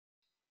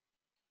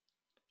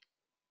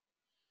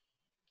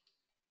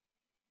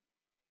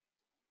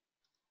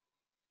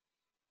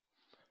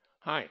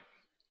Hi,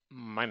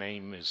 my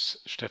name is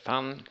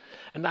Stefan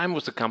and I'm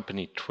with the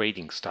company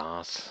Trading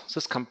Stars.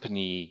 This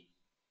company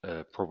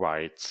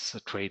provides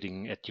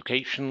trading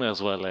education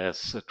as well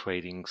as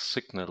trading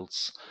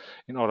signals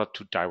in order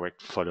to direct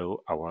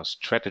follow our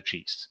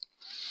strategies.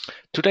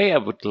 Today I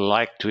would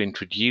like to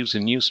introduce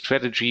a new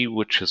strategy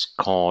which is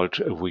called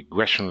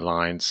Regression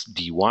Lines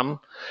D1.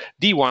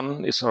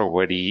 D1 is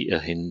already a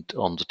hint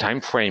on the time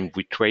frame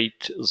we trade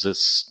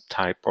this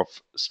type of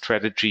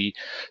strategy.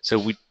 So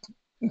we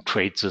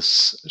trade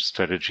this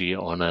strategy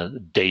on a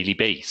daily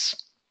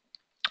basis.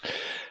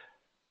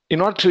 In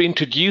order to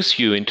introduce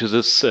you into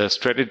this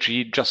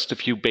strategy, just a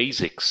few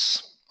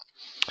basics.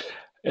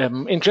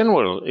 In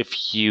general,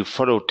 if you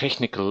follow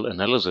technical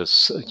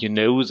analysis, you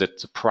know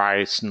that the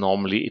price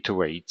normally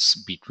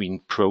iterates between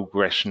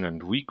progression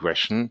and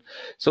regression.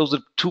 So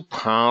the two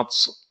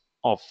parts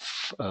of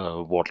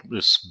what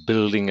is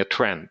building a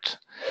trend.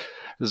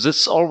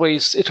 This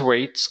always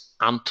iterates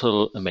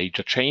until a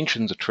major change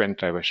in the trend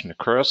direction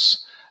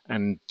occurs.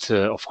 And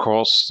of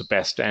course, the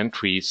best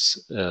entries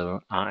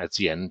are at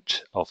the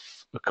end of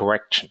a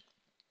correction.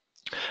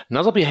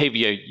 Another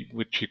behavior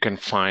which you can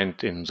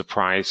find in the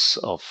price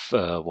of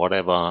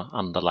whatever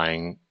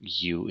underlying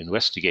you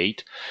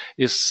investigate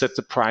is that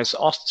the price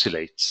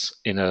oscillates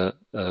in a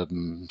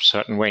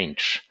certain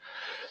range.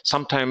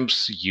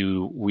 Sometimes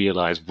you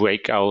realize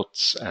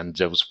breakouts, and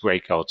those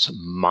breakouts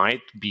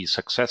might be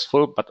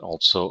successful, but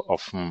also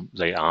often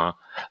they are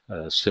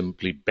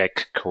simply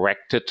back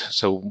corrected.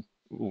 So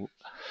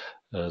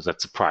that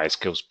the price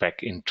goes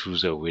back into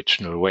the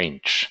original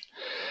range.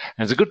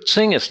 And the good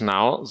thing is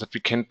now that we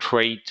can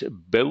trade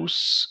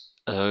both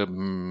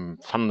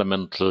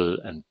fundamental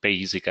and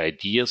basic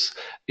ideas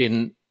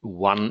in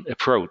one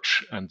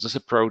approach. And this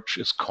approach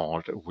is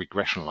called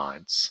regression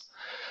lines.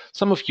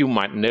 Some of you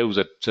might know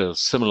that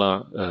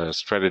similar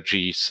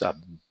strategies are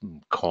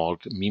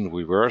called mean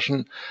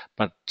reversion,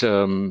 but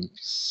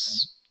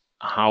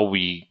how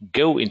we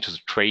go into the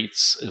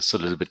trades is a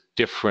little bit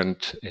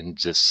different in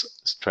this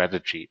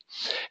strategy.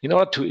 In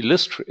order to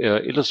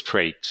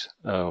illustrate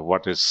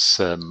what is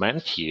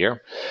meant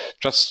here,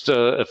 just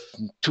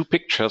two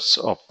pictures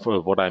of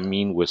what I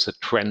mean with a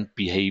trend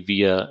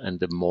behavior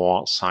and a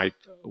more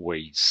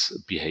sideways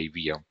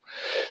behavior.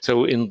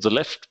 So in the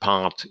left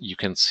part, you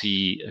can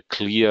see a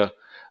clear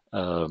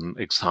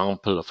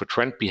example of a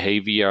trend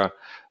behavior.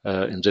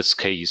 In this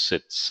case,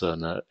 it's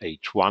an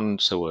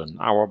H1, so an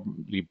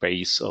hourly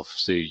base of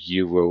the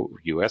euro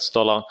US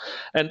dollar.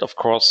 And of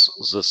course,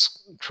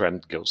 this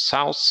trend goes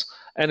south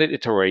and it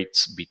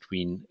iterates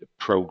between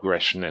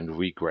progression and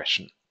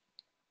regression.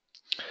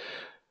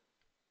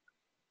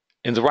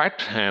 In the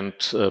right-hand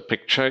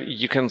picture,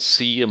 you can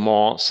see a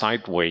more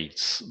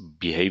sideways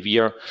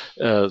behavior.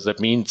 That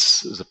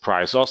means the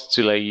price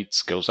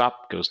oscillates, goes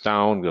up, goes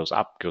down, goes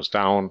up, goes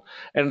down,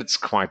 and it's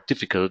quite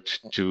difficult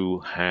to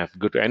have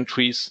good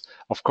entries.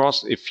 Of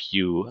course, if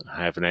you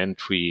have an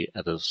entry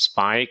at a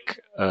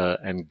spike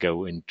and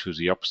go into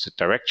the opposite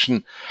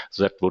direction,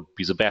 that would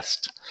be the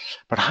best.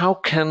 But how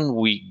can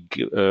we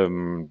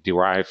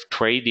derive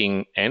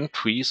trading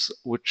entries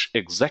which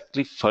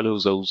exactly follow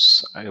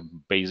those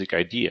basic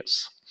ideas?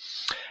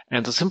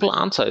 And the simple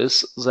answer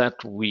is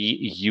that we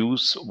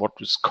use what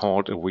is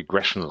called a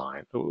regression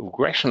line. A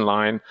regression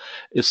line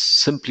is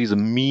simply the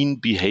mean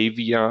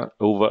behavior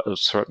over a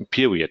certain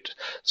period.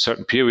 A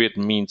certain period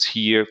means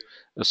here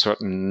a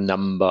certain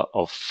number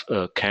of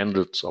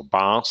candles or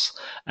bars.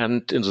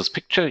 And in this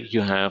picture,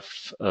 you have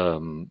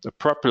a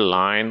purple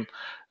line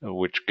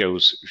which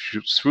goes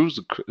through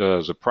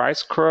the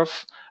price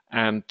curve,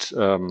 and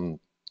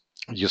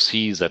you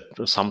see that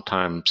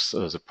sometimes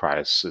the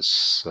price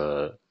is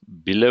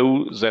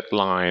below that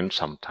line,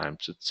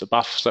 sometimes it's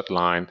above that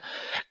line,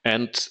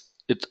 and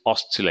it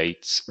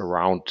oscillates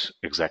around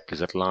exactly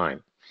that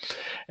line.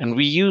 And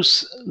we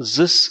use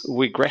this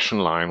regression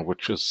line,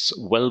 which is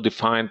well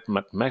defined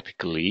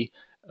mathematically,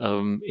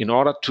 in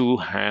order to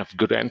have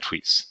good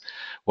entries.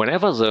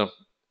 Whenever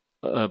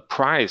the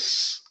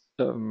price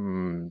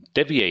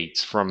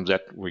deviates from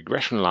that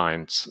regression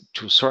lines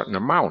to a certain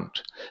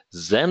amount,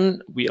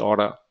 then we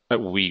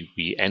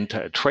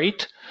enter a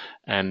trade,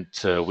 and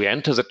we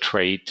enter the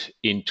trade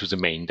into the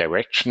main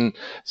direction.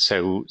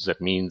 So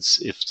that means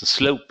if the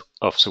slope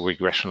of the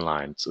regression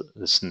lines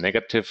is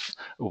negative,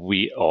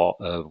 we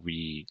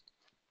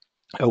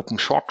open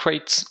short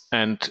trades,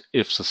 and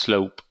if the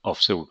slope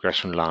of the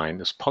regression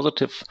line is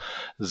positive,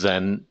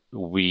 then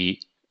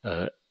we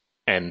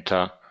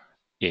enter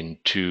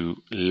into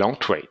long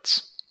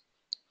trades.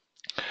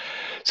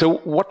 So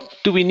what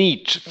do we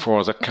need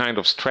for that kind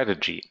of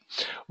strategy?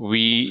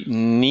 We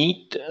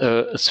need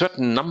a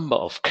certain number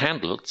of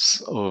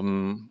candles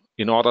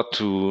in order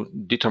to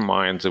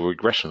determine the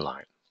regression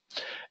line.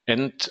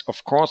 And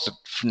of course, it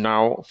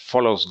now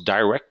follows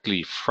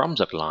directly from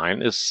that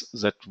line is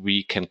that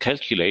we can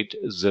calculate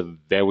the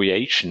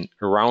variation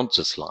around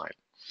this line.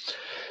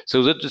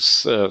 So that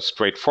is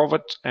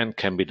straightforward and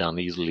can be done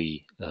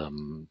easily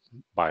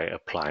by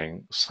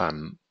applying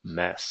some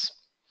math.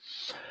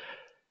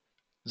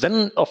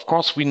 Then, of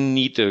course, we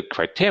need a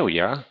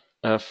criteria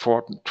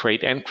for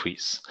trade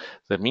entries.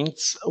 That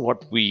means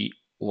what we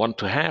want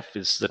to have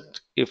is that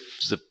if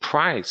the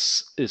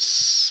price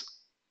is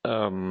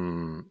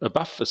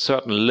above a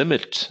certain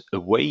limit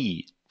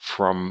away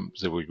from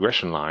the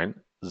regression line,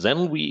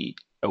 then we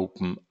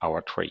open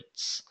our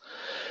trades.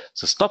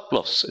 The stop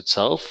loss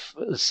itself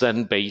is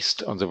then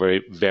based on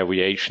the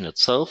variation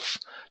itself,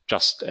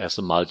 just as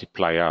a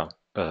multiplier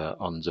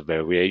on the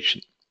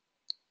variation.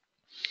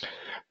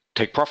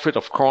 Take profit,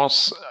 of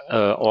course,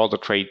 all the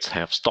trades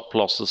have stop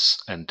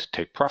losses and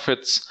take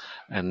profits,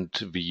 and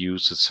we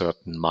use a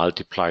certain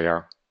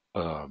multiplier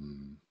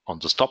on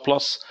the stop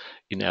loss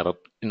in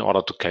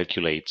order to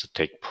calculate the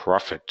take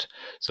profit.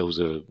 So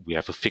we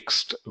have a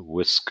fixed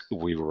risk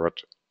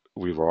reward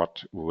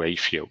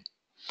ratio.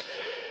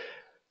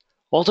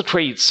 All the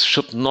trades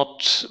should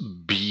not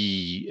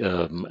be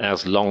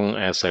as long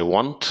as I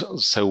want,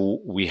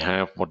 so we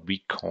have what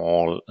we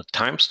call a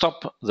time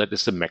stop. That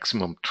is the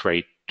maximum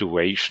trade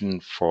duration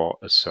for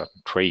a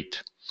certain trade.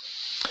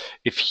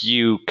 If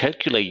you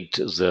calculate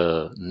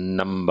the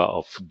number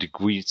of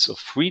degrees of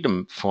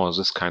freedom for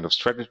this kind of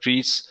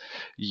strategies,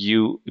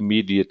 you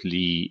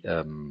immediately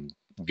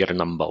get a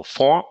number of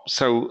 4.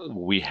 So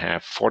we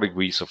have 4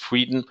 degrees of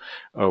freedom,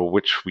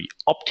 which we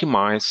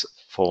optimize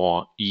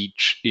for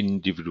each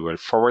individual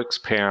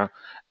Forex pair.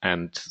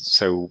 And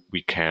so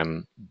we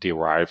can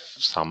derive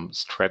some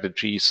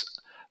strategies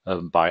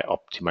by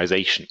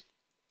optimization.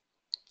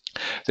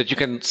 That you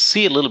can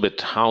see a little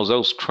bit how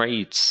those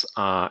trades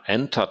are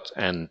entered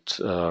and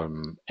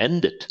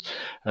ended.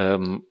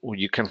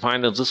 You can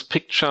find in this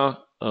picture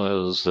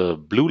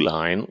the blue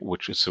line,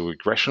 which is a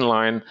regression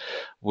line,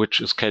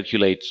 which is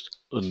calculated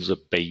on the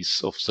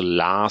base of the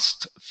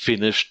last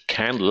finished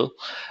candle.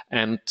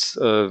 And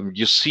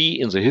you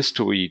see in the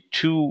history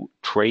 2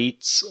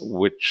 trades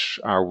which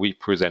are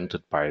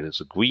represented by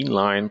the green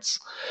lines.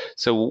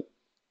 So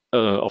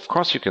of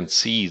course, you can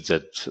see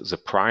that the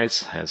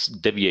price has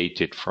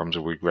deviated from the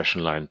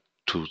regression line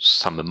to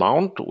some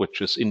amount, which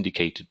is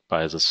indicated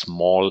by the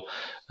small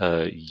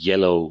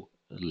yellow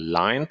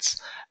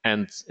lines.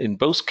 And in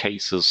both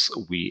cases,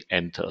 we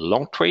enter a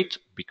long trade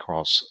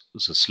because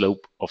the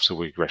slope of the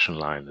regression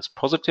line is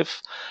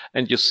positive.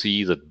 And you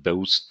see that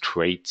both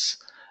trades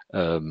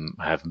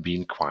have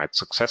been quite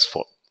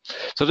successful.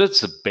 So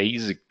that's a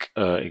basic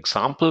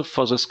example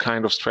for this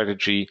kind of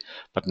strategy,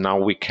 but now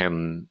we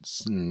can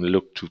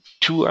look to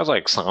 2 other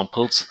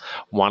examples,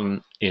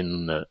 one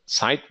in the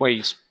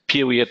sideways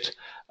period,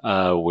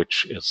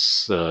 which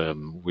is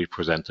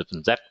represented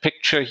in that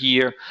picture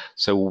here.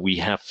 So we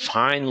have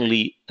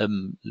finally a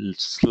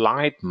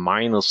slight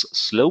minus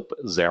slope,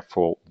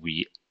 therefore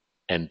we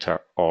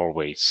enter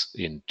always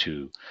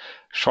into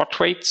short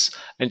trades,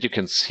 and you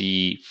can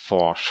see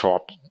 4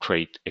 short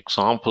trade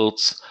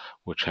examples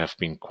which have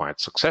been quite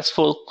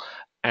successful.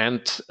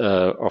 And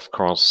of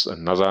course,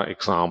 another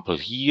example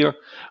here,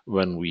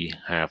 when we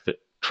have the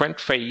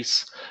trend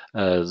phase,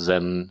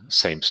 then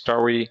same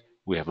story.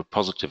 We have a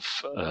positive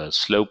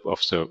slope of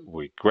the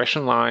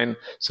regression line.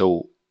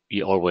 So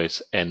we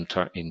always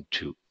enter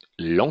into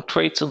long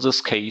trades in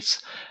this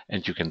case.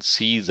 And you can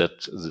see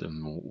that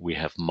we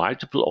have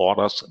multiple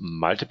orders,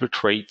 multiple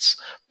trades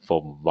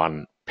for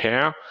one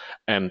pair.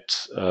 And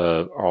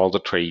all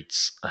the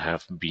trades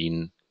have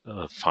been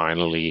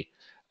finally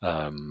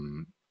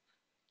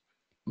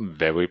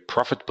very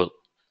profitable.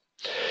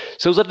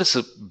 So that is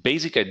a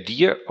basic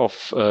idea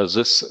of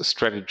this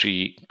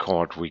strategy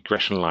called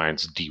regression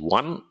lines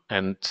D1.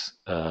 And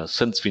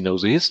since we know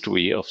the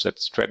history of that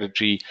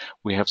strategy,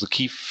 we have the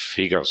key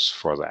figures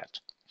for that.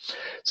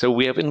 So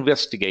we have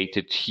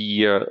investigated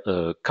here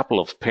a couple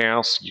of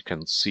pairs. You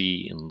can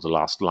see in the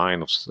last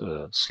line of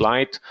the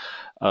slide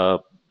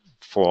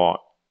for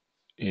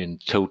in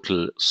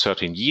total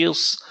 13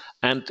 years,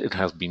 and it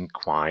has been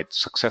quite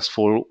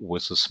successful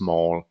with a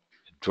small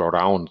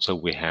drawdown. So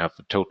we have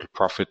a total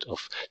profit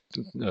of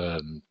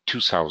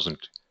 2000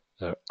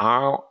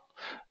 R,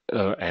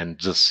 and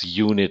this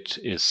unit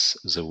is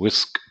the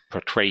risk per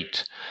trade.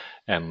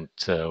 And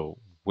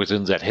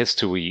within that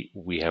history,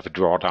 we have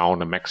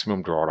a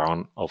maximum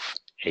drawdown of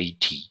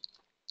 80.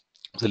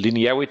 The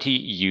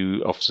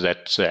linearity of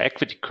that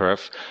equity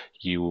curve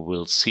you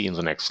will see in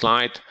the next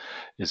slide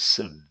is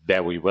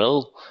very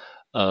well.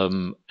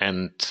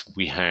 And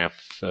we have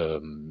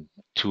 2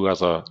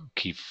 other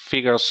key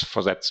figures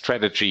for that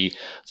strategy.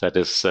 That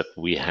is that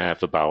we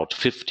have about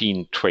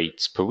 15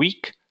 trades per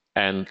week,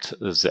 and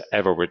the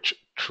average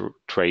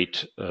trade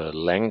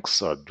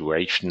length or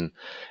duration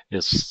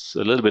is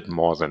a little bit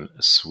more than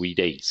 3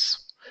 days.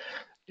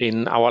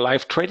 In our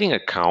live trading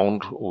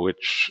account,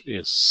 which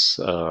is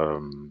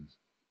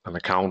an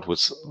account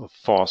with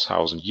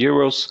 4,000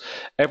 euros,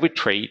 every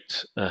trade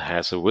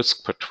has a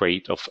risk per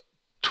trade of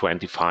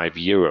 25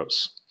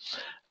 euros.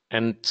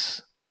 And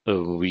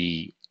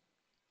we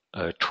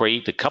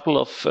trade a couple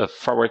of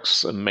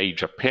Forex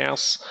major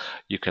pairs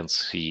you can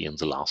see in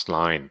the last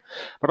line.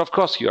 But of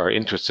course, you are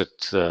interested,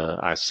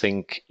 I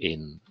think,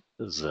 in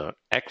the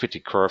equity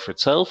curve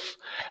itself,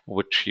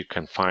 which you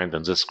can find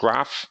in this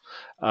graph.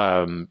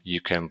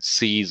 You can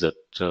see that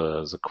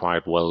the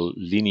quite well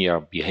linear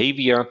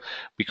behavior,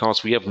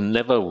 because we have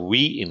never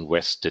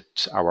reinvested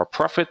our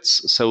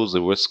profits, so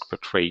the risk per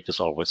trade is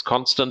always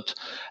constant.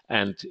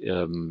 And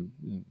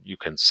you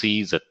can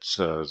see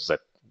that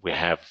we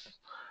have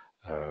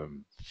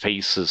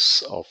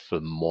phases of a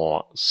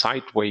more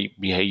sideways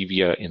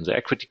behavior in the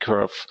equity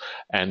curve,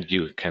 and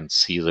you can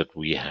see that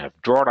we have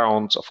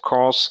drawdowns, of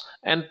course,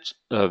 and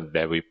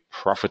very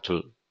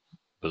profitable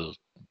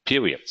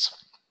periods.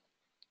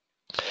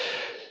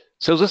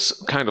 So this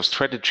kind of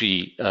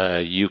strategy,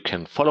 you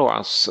can follow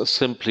us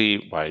simply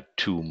by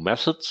two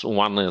methods.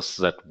 One is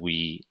that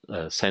we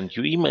send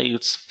you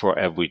emails for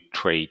every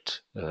trade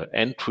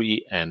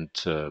entry, and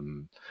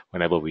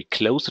whenever we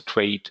close a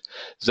trade,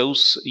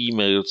 those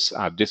emails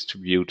are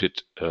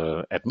distributed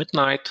at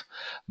midnight.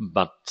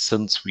 But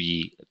since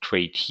we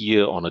trade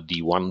here on a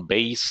D1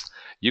 base,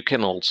 you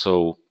can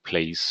also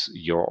place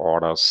your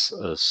orders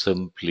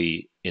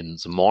simply in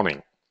the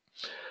morning.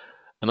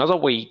 Another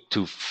way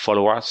to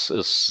follow us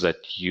is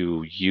that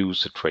you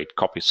use a trade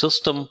copy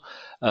system.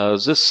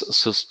 This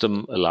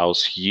system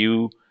allows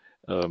you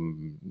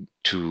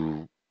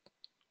to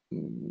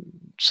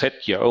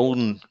set your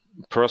own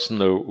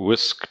personal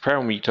risk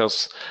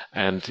parameters,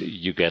 and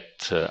you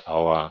get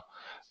our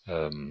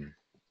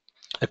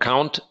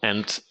account,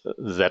 and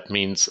that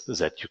means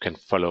that you can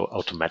follow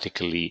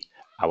automatically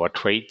our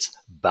trades,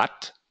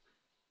 but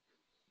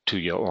to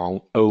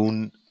your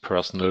own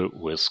personal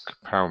risk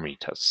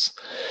parameters.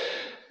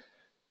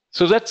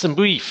 So that's in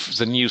brief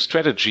the new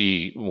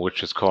strategy,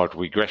 which is called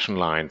Regression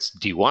Lines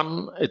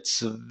D1.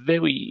 It's a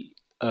very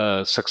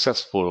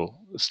successful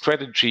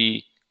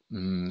strategy,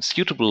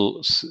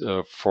 suitable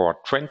for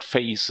trend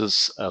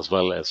phases as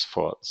well as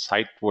for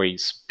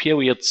sideways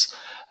periods,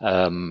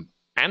 and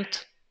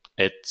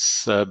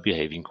it's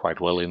behaving quite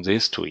well in the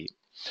history.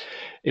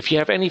 If you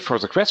have any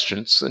further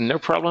questions, no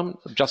problem,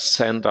 just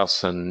send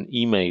us an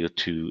email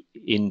to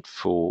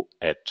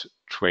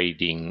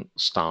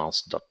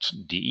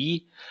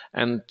info@tradingstars.de.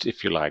 And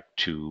if you like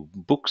to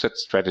book that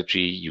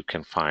strategy, you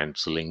can find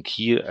the link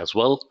here as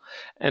well.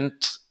 And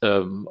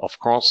of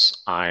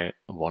course, I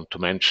want to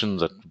mention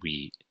that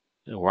we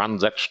run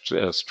that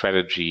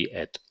strategy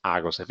at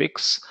Argus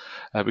FX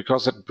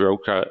because that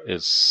broker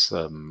is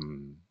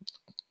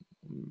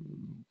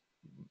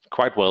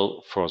quite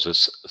well for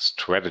this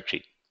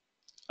strategy.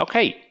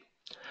 Okay,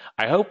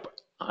 I hope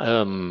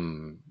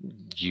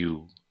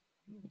you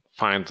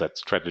find that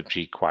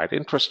strategy quite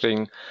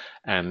interesting,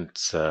 and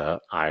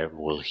I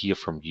will hear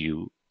from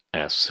you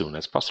as soon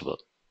as possible.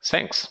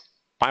 Thanks.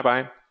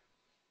 Bye-bye.